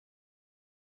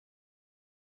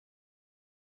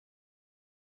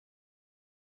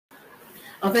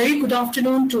A very good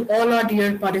afternoon to all our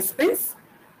dear participants.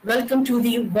 Welcome to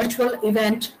the virtual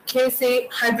event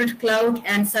KSA Hybrid Cloud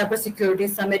and Cybersecurity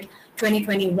Summit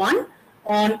 2021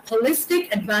 on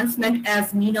Holistic Advancement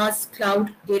as MENA's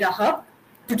Cloud Data Hub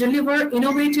to deliver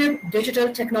innovative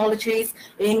digital technologies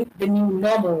in the new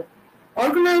normal,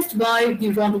 organized by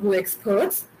the Rendezvous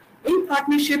experts in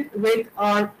partnership with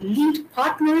our lead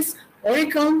partners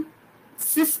Oracle,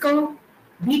 Cisco,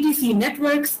 BTC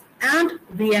Networks, and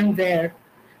VMware.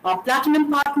 Our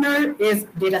platinum partner is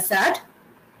DataSat.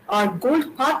 Our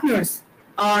gold partners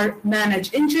are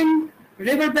Manage Engine,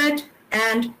 Riverbed,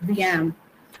 and VM.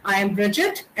 I am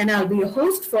Bridget, and I'll be your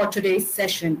host for today's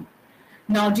session.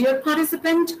 Now, dear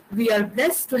participant, we are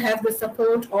blessed to have the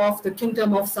support of the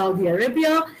Kingdom of Saudi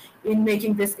Arabia in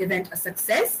making this event a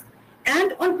success.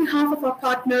 And on behalf of our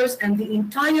partners and the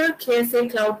entire KSA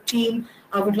Cloud team,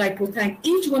 I would like to thank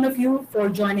each one of you for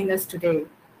joining us today.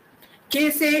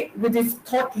 KSA, with its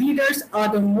thought leaders, are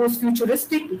the most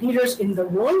futuristic leaders in the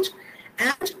world,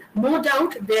 and no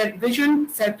doubt their vision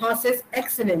surpasses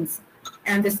excellence.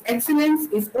 And this excellence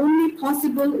is only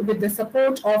possible with the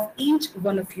support of each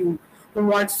one of you,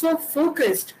 who are so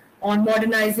focused on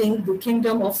modernizing the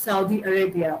Kingdom of Saudi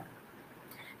Arabia.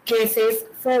 KSA's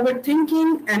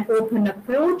forward-thinking and open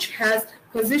approach has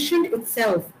positioned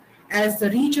itself as the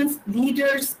region's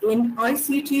leaders in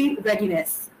ICT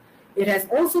readiness. It has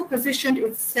also positioned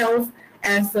itself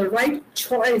as the right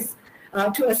choice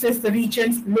to assist the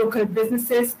region's local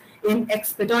businesses in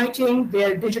expediting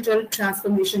their digital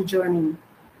transformation journey.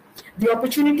 The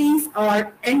opportunities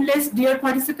are endless, dear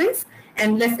participants,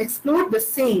 and let's explore the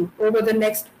same over the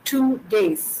next 2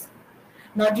 days.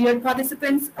 Now, dear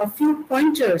participants, a few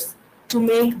pointers to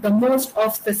make the most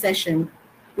of the session.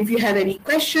 If you have any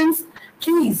questions,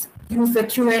 please use the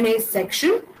Q&A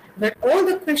section where all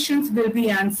the questions will be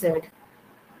answered.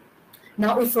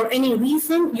 Now, if for any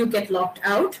reason you get locked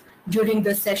out during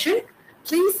the session,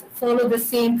 please follow the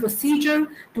same procedure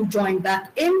to join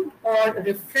back in or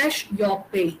refresh your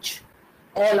page.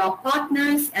 All our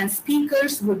partners and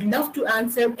speakers would love to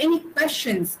answer any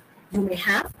questions you may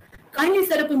have. Kindly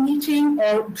set up a meeting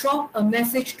or drop a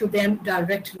message to them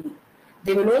directly.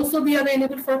 They will also be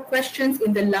available for questions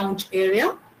in the lounge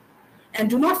area. And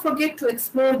do not forget to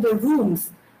explore the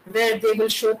rooms where they will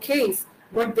showcase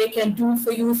what they can do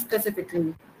for you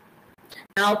specifically.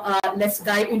 Now, let's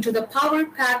dive into the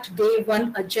power-packed Day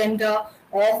 1 agenda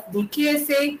of the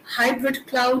KSA Hybrid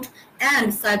Cloud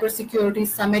and Cybersecurity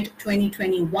Summit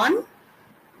 2021.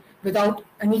 Without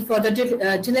any further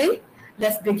delay,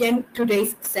 let's begin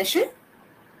today's session.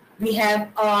 We have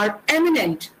our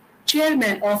eminent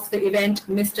chairman of the event,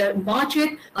 Mr.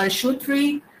 Majed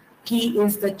Alshodari. He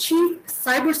is the Chief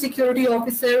Cybersecurity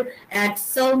Officer at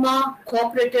SALAMA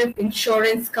Cooperative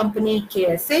Insurance Company,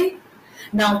 KSA.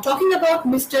 Now, talking about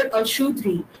Mr.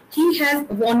 Alshodari, he has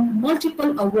won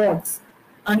multiple awards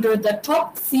under the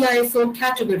top CISO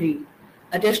category.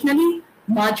 Additionally,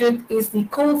 Majed is the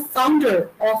co-founder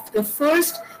of the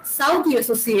first Saudi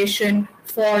Association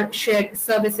for Shared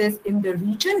Services in the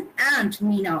region and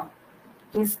MENA.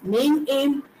 His main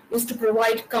aim is to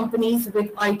provide companies with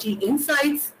IT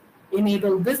insights,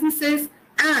 enable businesses,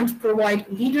 and provide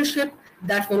leadership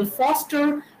that will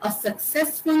foster a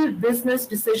successful business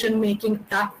decision-making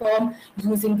platform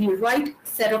using the right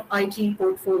set of IT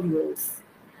portfolios.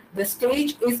 The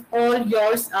stage is all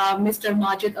yours, Mr.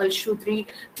 Majed Alshodari,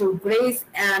 to grace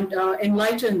and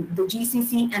enlighten the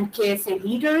GCC and KSA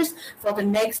leaders for the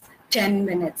next 10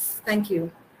 minutes. Thank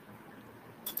you.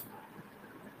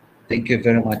 Thank you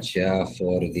very much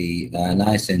for the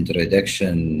nice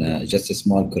introduction. Just a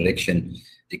small correction.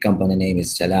 The company name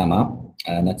is SALAMA,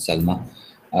 not Salma.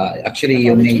 Actually,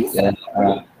 you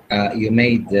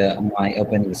made my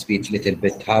opening speech a little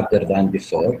bit harder than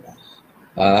before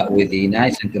with the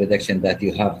nice introduction that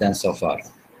you have done so far.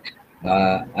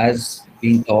 As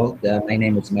being told, my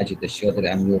name is Majed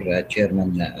Alshodari. I'm your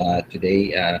chairman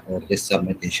today of this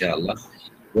summit, inshallah.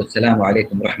 Wassalamu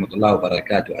alaikum wa rahmatullahi wa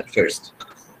barakatuh at first.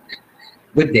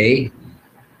 Good day,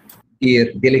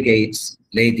 dear delegates,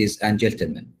 ladies and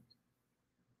gentlemen.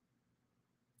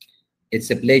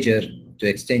 It's a pleasure to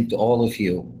extend to all of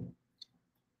you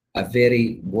a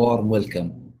very warm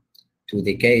welcome to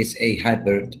the KSA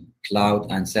Hybrid Cloud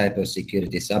and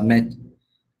Cybersecurity Summit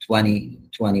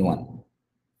 2021.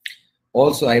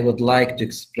 Also, I would like to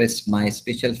express my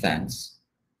special thanks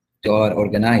to our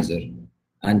organizer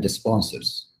and the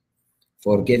sponsors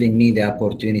for giving me the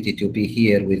opportunity to be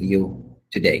here with you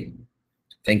today.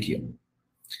 Thank you.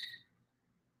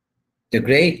 The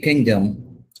great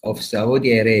kingdom of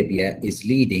Saudi Arabia is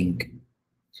leading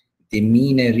the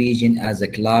MENA region as a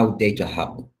cloud data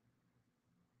hub.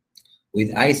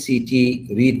 with ICT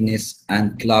readiness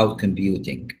and cloud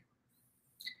computing.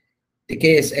 The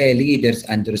KSA leaders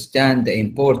understand the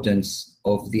importance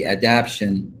of the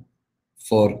adoption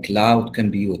for cloud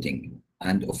computing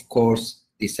and, of course,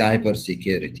 the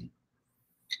cybersecurity,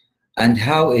 and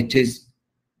how it is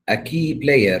a key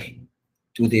player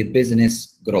to the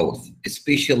business growth,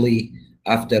 especially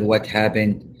after what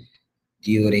happened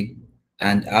during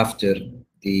and after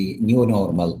the new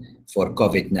normal for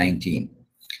COVID-19,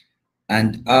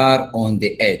 and are on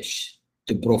the edge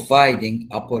to providing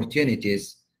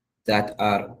opportunities that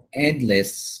are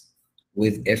endless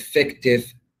with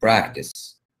effective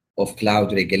practice of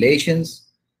cloud regulations,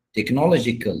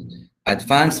 technological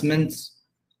advancements,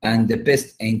 and the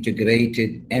best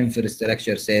integrated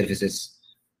infrastructure services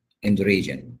in the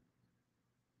region.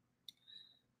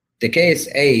 The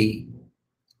KSA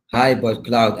Hybrid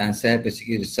Cloud and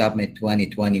Cybersecurity Summit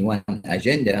 2021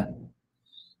 agenda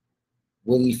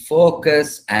will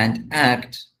focus and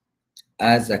act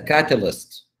as a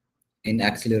catalyst in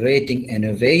accelerating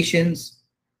innovations,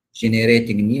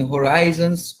 generating new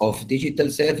horizons of digital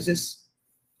services,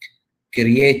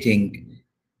 creating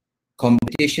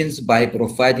competitions by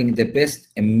providing the best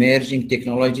emerging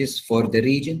technologies for the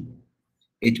region.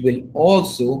 It will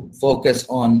also focus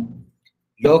on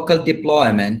local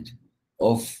deployment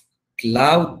of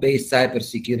cloud-based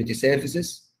cybersecurity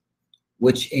services,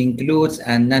 which includes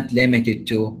and not limited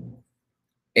to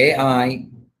AI,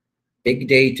 big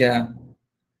data,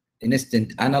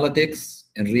 instant analytics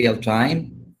in real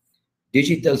time.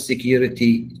 Digital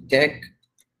security tech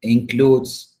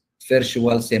includes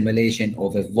virtual simulation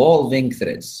of evolving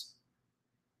threats.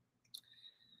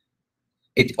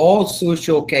 It also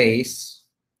showcases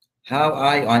how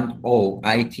I&O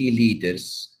IT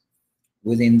leaders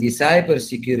within the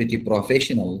cybersecurity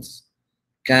professionals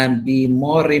can be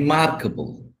more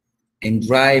remarkable in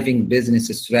driving business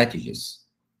strategies,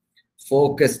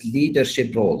 focused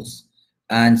leadership roles,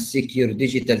 and secure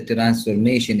digital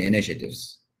transformation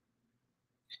initiatives.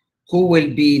 Who will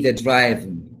be the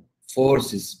driving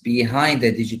forces behind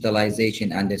the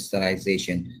digitalization and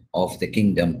digitalization of the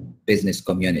Kingdom business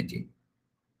community?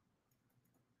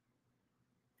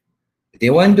 The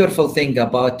wonderful thing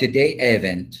about today's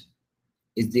event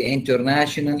is the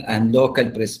international and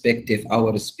local perspective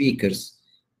our speakers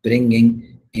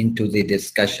bringing into the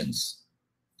discussions.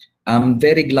 I'm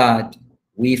very glad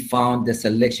we found the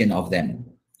selection of them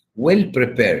well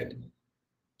prepared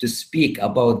to speak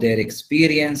about their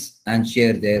experience and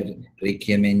share their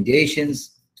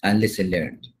recommendations and lessons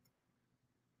learned.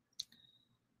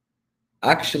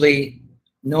 Actually,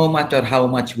 no matter how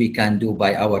much we can do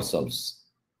by ourselves,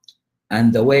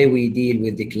 and the way we deal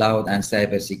with the cloud and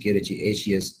cybersecurity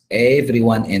issues,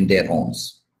 everyone in their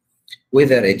homes,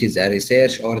 whether it is a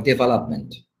research or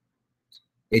development,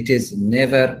 it is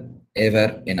never,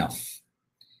 ever enough.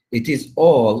 It is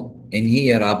all in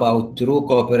here about true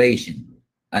cooperation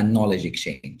and knowledge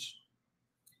exchange.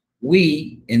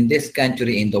 We, in this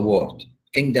country in the world,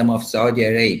 Kingdom of Saudi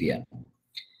Arabia,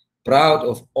 proud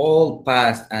of all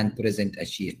past and present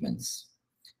achievements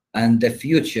and the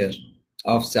future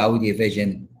of Saudi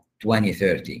Vision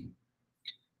 2030.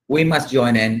 We must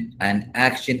join in an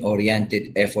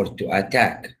action-oriented effort to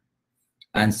attack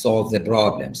and solve the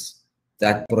problems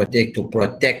that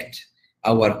protect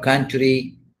our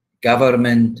country,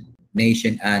 government,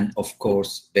 nation, and of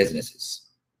course, businesses.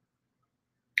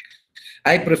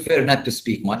 I prefer not to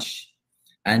speak much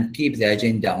and keep the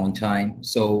agenda on time.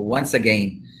 So once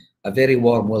again, a very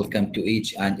warm welcome to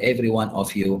each and every one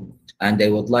of you. And I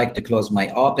would like to close my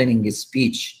opening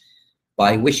speech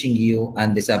by wishing you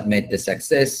and the summit the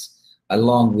success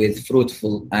along with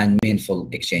fruitful and meaningful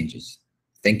exchanges.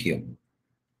 Thank you.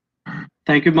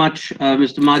 Thank you much,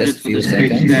 Mr. Majed, for the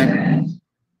speech there.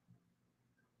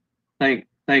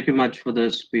 Thank you much for the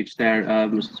speech there,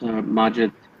 Mr.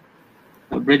 Majed.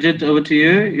 Bridget, over to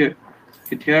you. You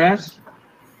could hear us?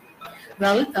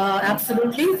 Well,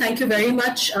 absolutely. Thank you very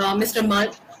much, Mr.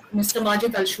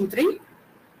 Majed Alshodari.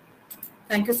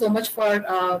 Thank you so much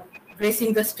for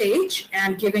gracing the stage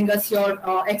and giving us your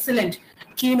excellent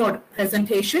keynote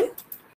presentation.